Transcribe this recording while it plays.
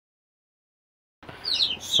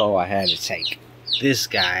So I had to take this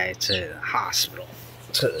guy to the hospital,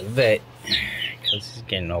 to the vet, because he's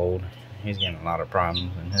getting old. He's getting a lot of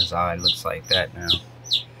problems, and his eye looks like that now.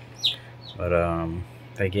 But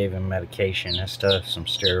they gave him medication and stuff, some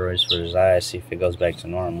steroids for his eyes, see if it goes back to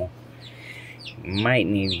normal. Might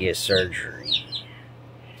need to get surgery.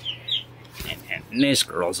 And this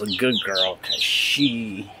girl's a good girl, because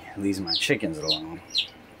she leaves my chickens alone.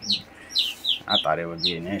 I thought it would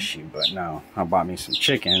be an issue, but no. I bought me some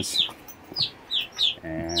chickens,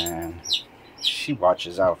 and she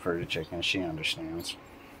watches out for the chickens. She understands.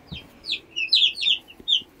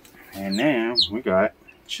 And now we got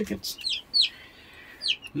chickens.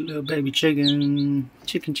 Little baby chicken.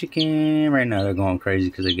 Chicken. Right now they're going crazy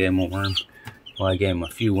because I gave them a worm. Well, I gave them a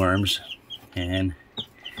few worms, and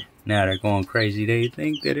now they're going crazy. They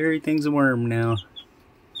think that everything's a worm now.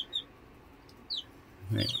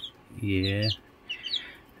 Yeah,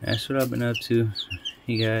 that's what I've been up to,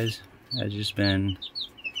 you guys. I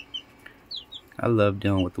love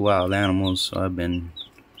dealing with the wild animals, so I've been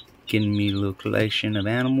getting me a little collection of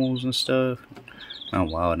animals and stuff. Not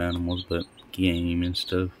wild animals, but game and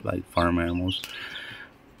stuff, like farm animals.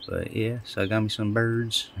 But yeah, so I got me some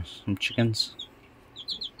birds, some chickens,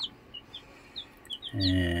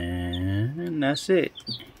 and that's it.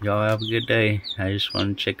 Y'all have a good day. I just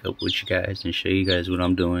want to check up with you guys and show you guys what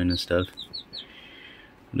I'm doing and stuff.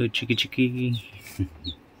 Little chicky.